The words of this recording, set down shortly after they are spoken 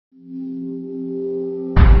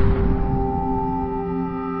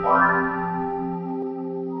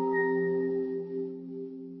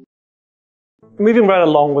moving right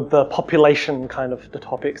along with the population kind of the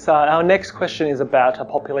topics, our next question is about a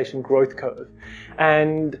population growth curve.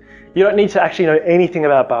 And you don't need to actually know anything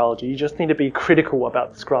about biology, you just need to be critical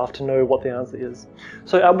about this graph to know what the answer is.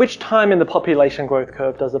 So at which time in the population growth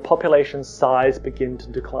curve does the population size begin to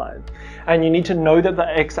decline? And you need to know that the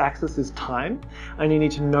x-axis is time, and you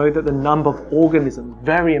need to know that the number of organisms,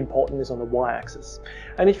 very important, is on the y-axis.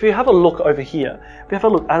 And if you have a look over here, if you have a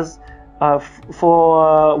look as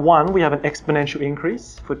for 1, we have an exponential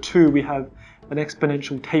increase. For 2, we have an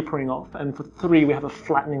exponential tapering off. And for 3, we have a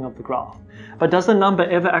flattening of the graph. But does the number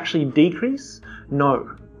ever actually decrease?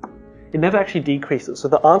 No. It never actually decreases. So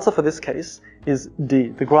the answer for this case is D.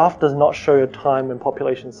 The graph does not show a time when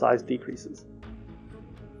population size decreases.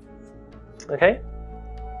 Okay?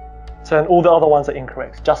 So and all the other ones are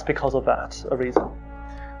incorrect, just because of that reason.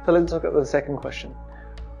 So let's look at the second question.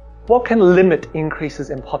 What can limit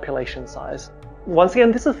increases in population size? Once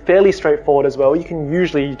again, this is fairly straightforward as well. You can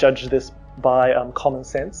usually judge this by common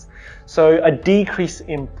sense. So a decrease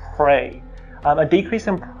in prey. A decrease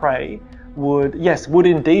in prey would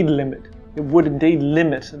indeed limit. It would indeed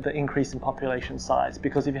limit the increase in population size,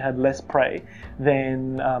 because if you had less prey,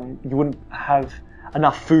 then you wouldn't have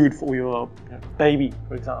enough food for your baby,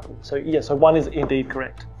 for example. So yeah, so 1 is indeed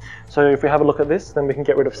correct. So if we have a look at this, then we can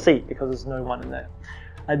get rid of C because there's no 1 in there.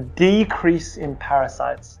 A decrease in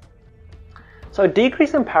parasites. So a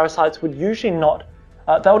decrease in parasites would usually not,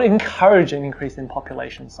 that would encourage an increase in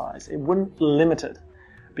population size. It wouldn't limit it,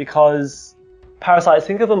 because parasites,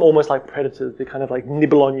 think of them almost like predators. They kind of like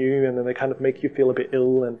nibble on you, and then they kind of make you feel a bit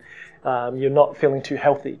ill, and you're not feeling too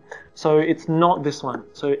healthy. So it's not this one.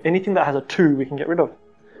 So anything that has a 2 we can get rid of.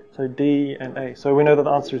 So D and A. So we know that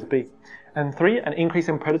the answer is B. And 3, an increase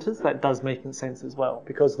in predators. That does make sense as well,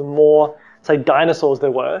 because the more, say, dinosaurs there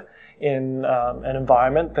were in an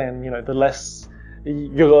environment, then the less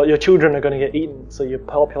your children are going to get eaten. So your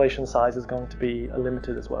population size is going to be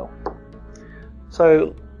limited as well.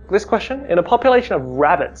 So this question, in a population of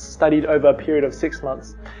rabbits studied over a period of 6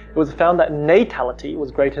 months, it was found that natality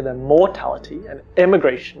was greater than mortality and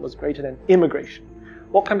emigration was greater than immigration.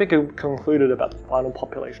 What can be concluded about the final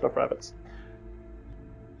population of rabbits?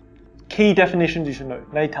 Key definitions you should know: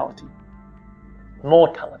 natality,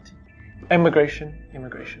 mortality, emigration,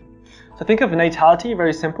 immigration. So think of natality,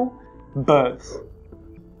 very simple, births.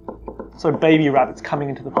 So baby rabbits coming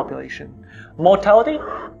into the population. Mortality,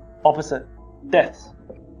 opposite, deaths.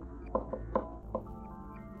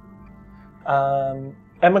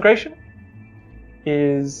 Emigration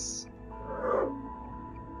is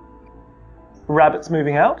rabbits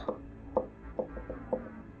moving out.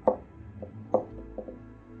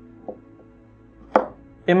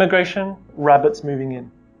 Immigration, rabbits moving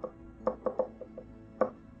in.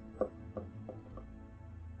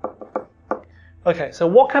 Okay, so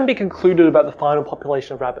what can be concluded about the final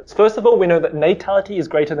population of rabbits? First of all, we know that natality is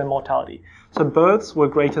greater than mortality. So births were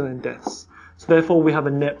greater than deaths. So therefore we have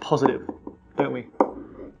a net positive, don't we?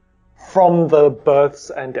 From the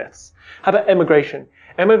births and deaths. How about emigration?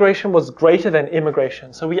 Emigration was greater than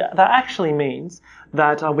immigration. So that actually means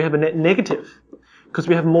that we have a net negative, because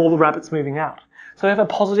we have more rabbits moving out. So we have a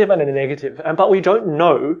positive and a negative, but we don't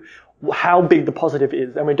know how big the positive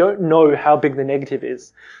is, and we don't know how big the negative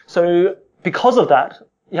is. So because of that,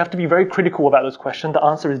 you have to be very critical about this question. The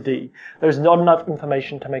answer is D. There's not enough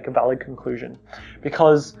information to make a valid conclusion,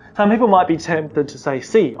 because some people might be tempted to say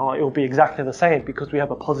C, oh, it will be exactly the same because we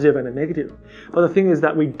have a positive and a negative. But the thing is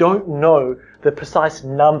that we don't know the precise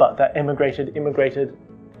number that immigrated,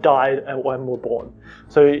 died, and were born.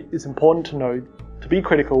 So it's important to know, to be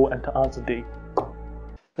critical, and to answer D.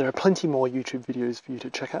 There are plenty more YouTube videos for you to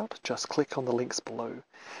check out. Just click on the links below.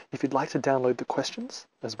 If you'd like to download the questions,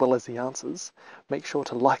 as well as the answers, make sure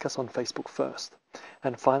to like us on Facebook first.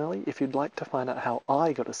 And finally, if you'd like to find out how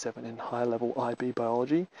I got a 7 in high-level IB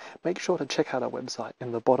biology, make sure to check out our website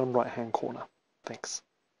in the bottom right-hand corner. Thanks.